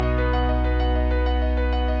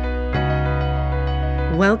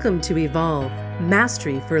Welcome to Evolve,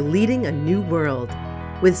 Mastery for Leading a New World,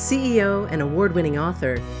 with CEO and award-winning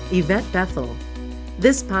author Yvette Bethel.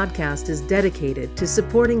 This podcast is dedicated to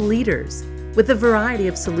supporting leaders with a variety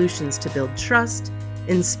of solutions to build trust,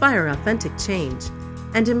 inspire authentic change,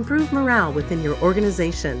 and improve morale within your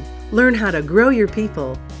organization. Learn how to grow your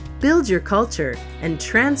people, build your culture, and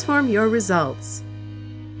transform your results.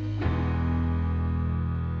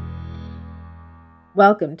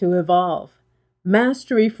 Welcome to Evolve,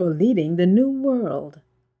 Mastery for Leading the New World.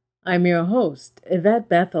 I'm your host, Yvette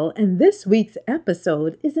Bethel, and this week's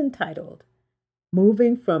episode is entitled,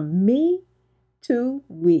 Moving from Me to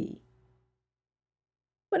We.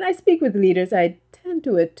 When I speak with leaders, I tend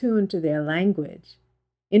to attune to their language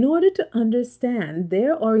in order to understand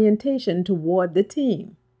their orientation toward the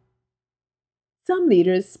team. Some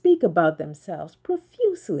leaders speak about themselves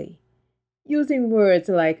profusely, using words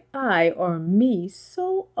like I or me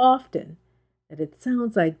so often that it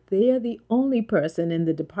sounds like they're the only person in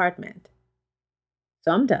the department.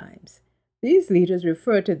 Sometimes, these leaders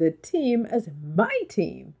refer to the team as my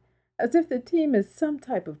team, as if the team is some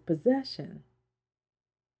type of possession.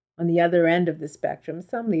 On the other end of the spectrum,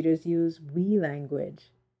 some leaders use we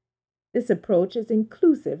language. This approach is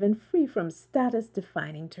inclusive and free from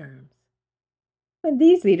status-defining terms. When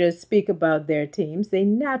these leaders speak about their teams, they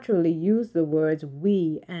naturally use the words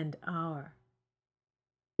we and our.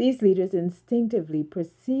 These leaders instinctively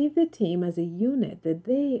perceive the team as a unit that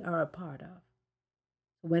they are a part of.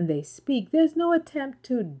 When they speak, there's no attempt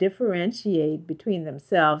to differentiate between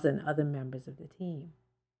themselves and other members of the team.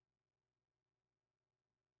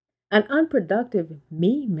 An unproductive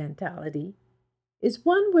me mentality is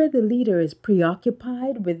one where the leader is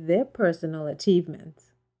preoccupied with their personal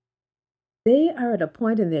achievements. They are at a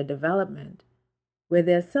point in their development where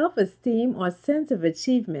their self-esteem or sense of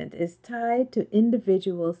achievement is tied to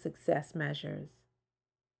individual success measures.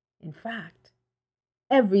 In fact,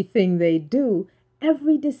 everything they do,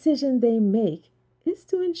 every decision they make, is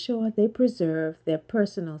to ensure they preserve their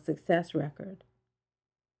personal success record.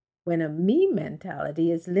 When a me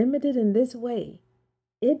mentality is limited in this way,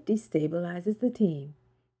 it destabilizes the team,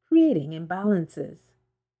 creating imbalances.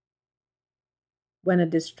 When a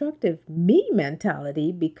destructive me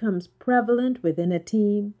mentality becomes prevalent within a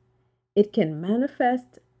team, it can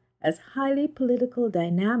manifest as highly political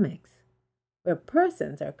dynamics, where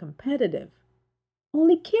persons are competitive,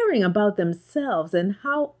 only caring about themselves and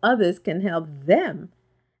how others can help them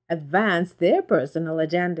advance their personal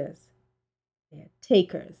agendas. They're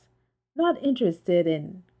takers, not interested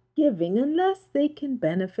in giving unless they can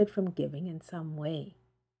benefit from giving in some way.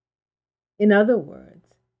 In other words,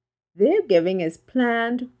 their giving is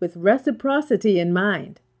planned with reciprocity in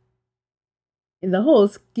mind. In the whole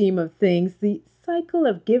scheme of things, the cycle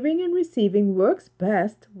of giving and receiving works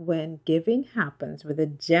best when giving happens with a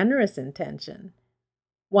generous intention,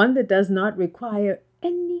 one that does not require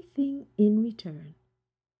anything in return.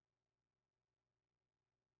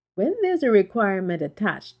 When there's a requirement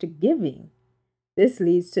attached to giving, this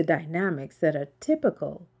leads to dynamics that are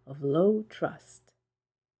typical of low trust.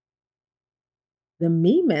 The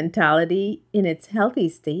me mentality in its healthy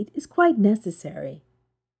state is quite necessary.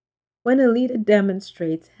 When a leader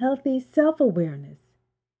demonstrates healthy self-awareness,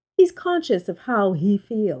 he's conscious of how he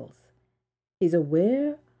feels. He's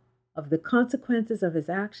aware of the consequences of his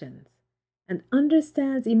actions and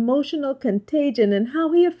understands emotional contagion and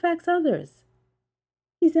how he affects others.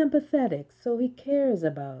 He's empathetic, so he cares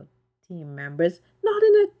about team members, not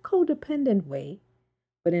in a codependent way,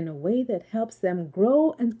 but in a way that helps them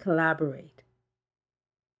grow and collaborate.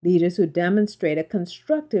 Leaders who demonstrate a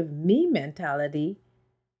constructive me mentality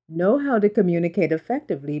know how to communicate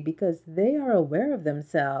effectively because they are aware of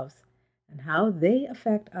themselves and how they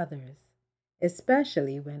affect others,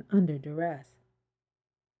 especially when under duress.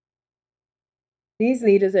 These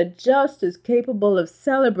leaders are just as capable of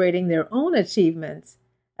celebrating their own achievements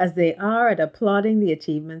as they are at applauding the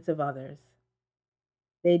achievements of others.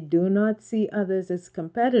 They do not see others as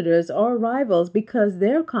competitors or rivals because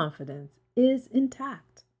their confidence is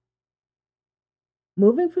intact.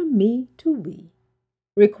 Moving from me to we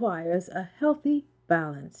requires a healthy,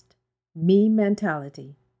 balanced me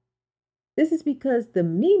mentality. This is because the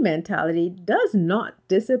me mentality does not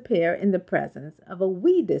disappear in the presence of a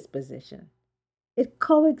we disposition. It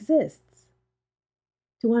coexists.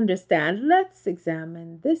 To understand, let's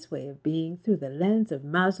examine this way of being through the lens of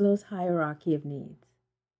Maslow's hierarchy of needs.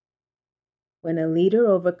 When a leader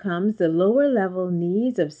overcomes the lower level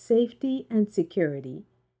needs of safety and security,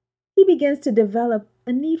 he begins to develop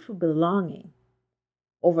a need for belonging.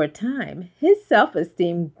 Over time, his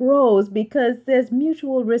self-esteem grows because there's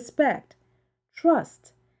mutual respect,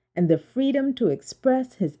 trust, and the freedom to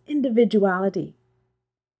express his individuality.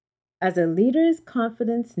 As a leader's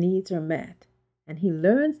confidence needs are met, and he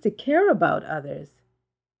learns to care about others,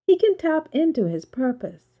 he can tap into his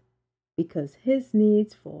purpose because his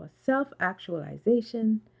needs for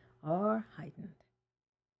self-actualization are heightened.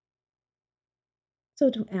 So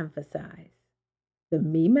to emphasize, the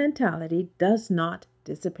me mentality does not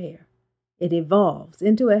disappear. It evolves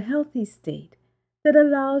into a healthy state that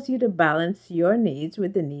allows you to balance your needs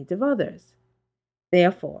with the needs of others.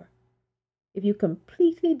 Therefore, if you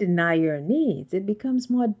completely deny your needs, it becomes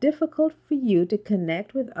more difficult for you to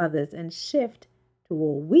connect with others and shift to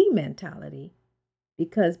a we mentality,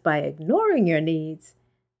 because by ignoring your needs,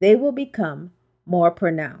 they will become more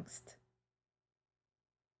pronounced.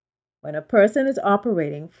 When a person is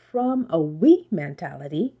operating from a we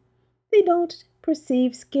mentality, they don't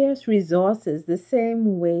perceive scarce resources the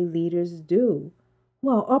same way leaders do,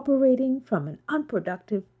 while operating from an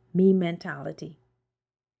unproductive me mentality.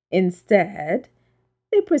 Instead,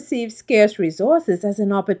 they perceive scarce resources as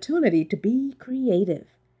an opportunity to be creative.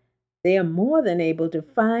 They are more than able to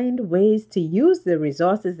find ways to use the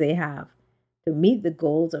resources they have to meet the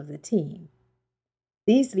goals of the team.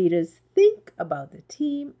 These leaders think about the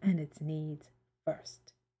team and its needs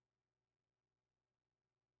first.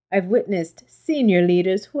 I've witnessed senior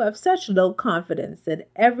leaders who have such low confidence that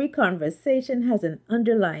every conversation has an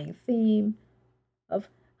underlying theme of,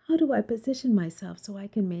 how do I position myself so I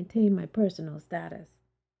can maintain my personal status?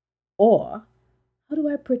 Or, how do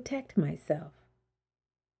I protect myself?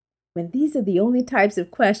 When these are the only types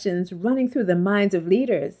of questions running through the minds of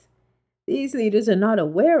leaders, these leaders are not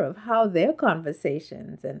aware of how their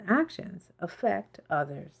conversations and actions affect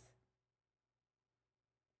others.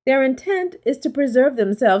 Their intent is to preserve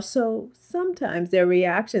themselves, so sometimes their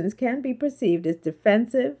reactions can be perceived as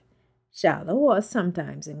defensive, shallow, or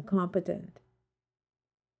sometimes incompetent.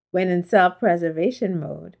 When in self-preservation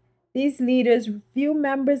mode, these leaders view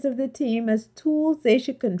members of the team as tools they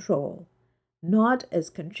should control, not as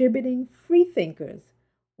contributing free thinkers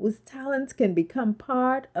whose talents can become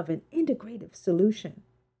part of an integrative solution.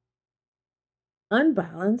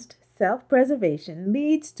 Unbalanced self-preservation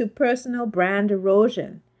leads to personal brand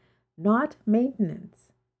erosion, not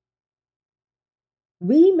maintenance.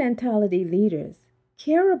 We mentality leaders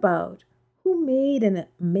care about who made an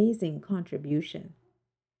amazing contribution,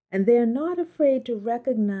 and they are not afraid to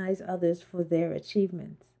recognize others for their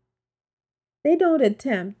achievements. They don't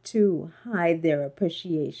attempt to hide their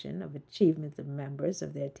appreciation of achievements of members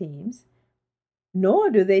of their teams, nor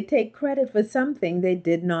do they take credit for something they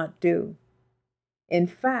did not do. In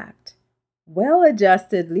fact,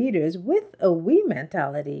 well-adjusted leaders with a we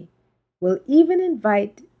mentality will even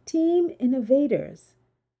invite team innovators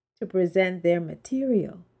to present their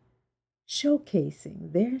material,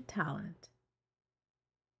 showcasing their talent.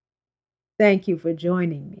 Thank you for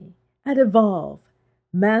joining me at Evolve,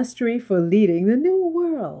 Mastery for Leading the New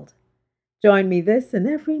World. Join me this and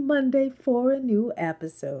every Monday for a new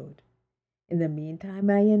episode. In the meantime,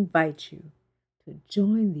 I invite you to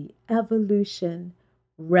join the evolution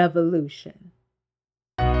revolution.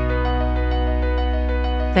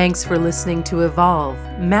 Thanks for listening to Evolve,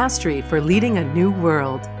 Mastery for Leading a New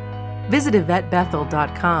World. Visit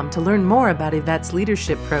YvetteBethel.com to learn more about Yvette's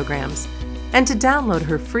leadership programs and to download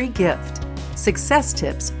her free gift, Success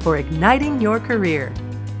Tips for Igniting Your Career.